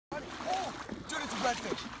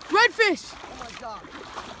Redfish. Redfish. Oh my God.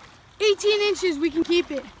 18 inches, we can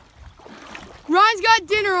keep it. Ryan's got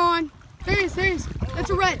dinner on. There he is, there he is. That's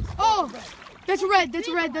a red. Oh, that's a red, that's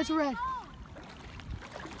a red, that's a red.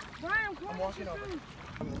 I'm walking over.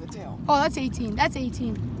 I'm in the tail. Oh, that's 18. That's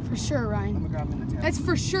 18. For sure, Ryan. I'm gonna grab him in the tail. That's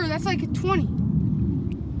for sure. That's like a 20.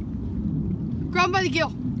 Grab him by the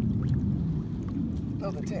gill.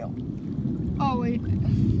 No, the tail. Oh, wait.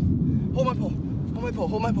 Hold my pole. Hold my pole.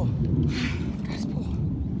 Hold my pole. Got his pole.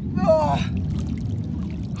 Oh.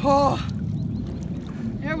 Oh.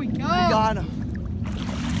 There we go. We got him.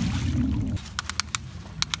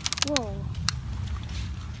 Whoa.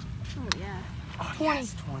 Oh, yeah. Oh, 20.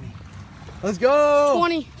 Yes, 20. Let's go.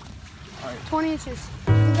 20. All right. 20 inches.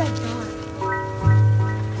 Look at that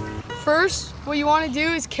dot. First, what you want to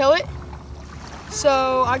do is kill it.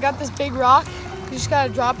 So I got this big rock. You just got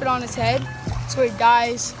to drop it on its head so it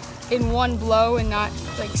dies in one blow and not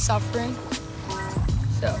like suffering.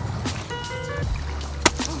 So,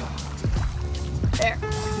 there.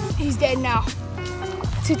 He's dead now.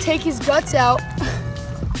 To take his guts out,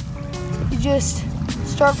 you just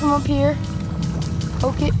start from up here,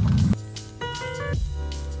 poke it.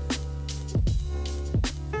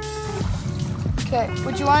 Okay,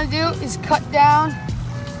 what you want to do is cut down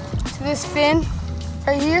to this fin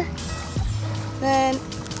right here, then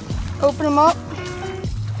open them up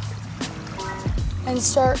and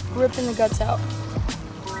start ripping the guts out.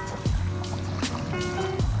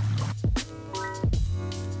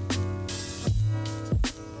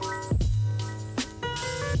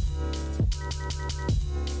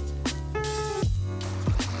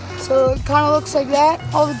 So it kind of looks like that,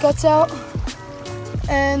 all the guts out.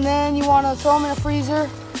 And then you want to throw them in a freezer,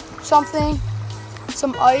 something,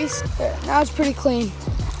 some ice. There, now it's pretty clean.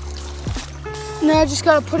 Now I just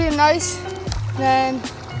got to put it in ice, then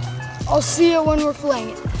I'll see it when we're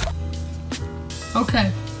filleting it.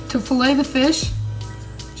 Okay, to fillet the fish,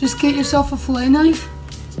 just get yourself a fillet knife,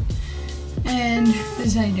 and this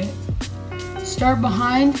is how you do it. Start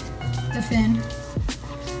behind the fin,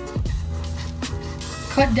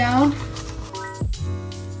 cut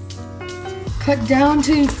down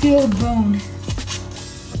till you feel a bone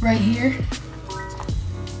right here.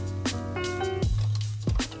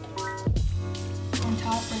 On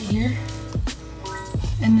top right here.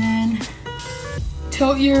 And then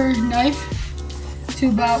tilt your knife to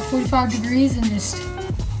about 45 degrees and just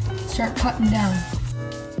start cutting down.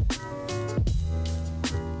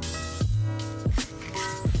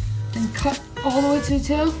 And cut all the way to the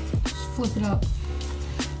tail, just flip it up.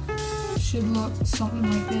 Should look something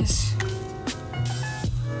like this.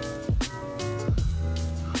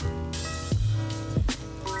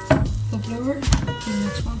 Flip it over, do the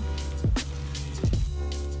next one.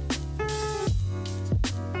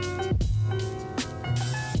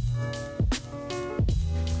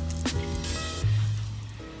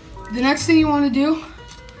 The next thing you want to do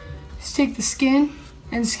is take the skin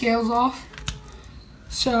and scales off.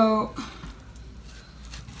 So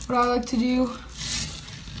what I like to do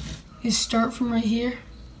is start from right here,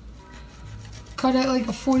 cut at like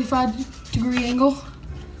a 45-degree angle,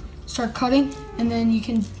 start cutting, and then you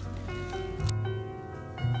can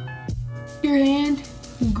your hand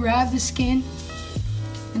and grab the skin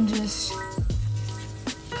and just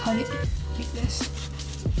cut it like this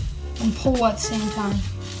and pull at the same time.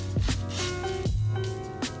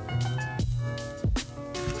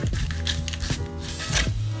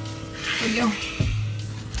 There we go.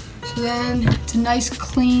 So then it's a nice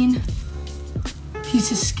clean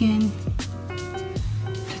piece of skin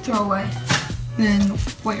to throw away. Then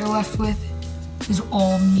what you're left with is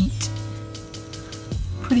all meat.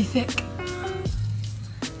 Pretty thick.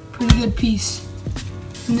 Pretty good piece.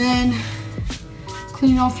 And then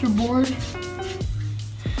clean off your board.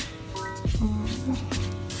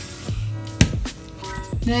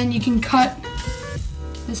 Then you can cut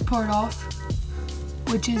this part off,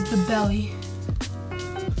 which is the belly.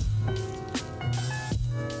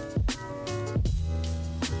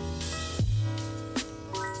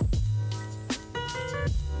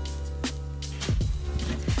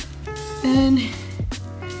 Then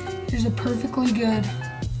here's a perfectly good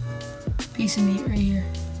piece of meat right here.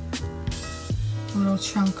 A little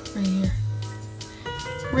chunk right here.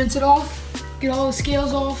 Rinse it off, get all the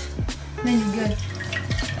scales off, and then you're good.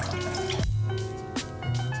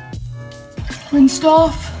 Rinsed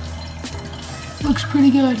off, looks pretty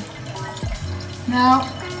good. Now,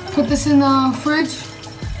 put this in the fridge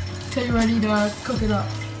till you're ready to cook it up.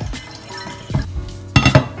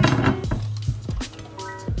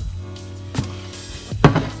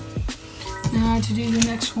 Now to do the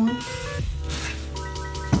next one.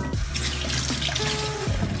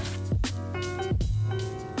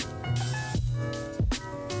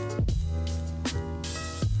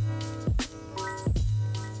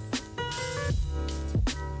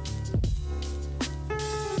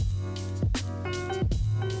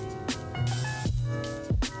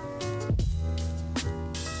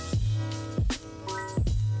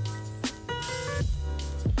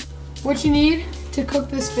 What you need to cook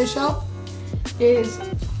this fish up is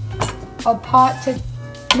a pot to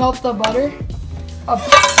melt the butter, a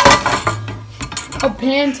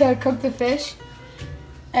pan to cook the fish,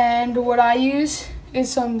 and what I use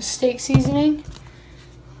is some steak seasoning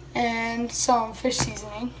and some fish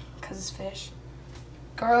seasoning, because it's fish,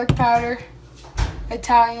 garlic powder,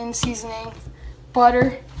 Italian seasoning,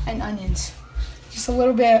 butter, and onions. Just a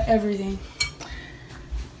little bit of everything.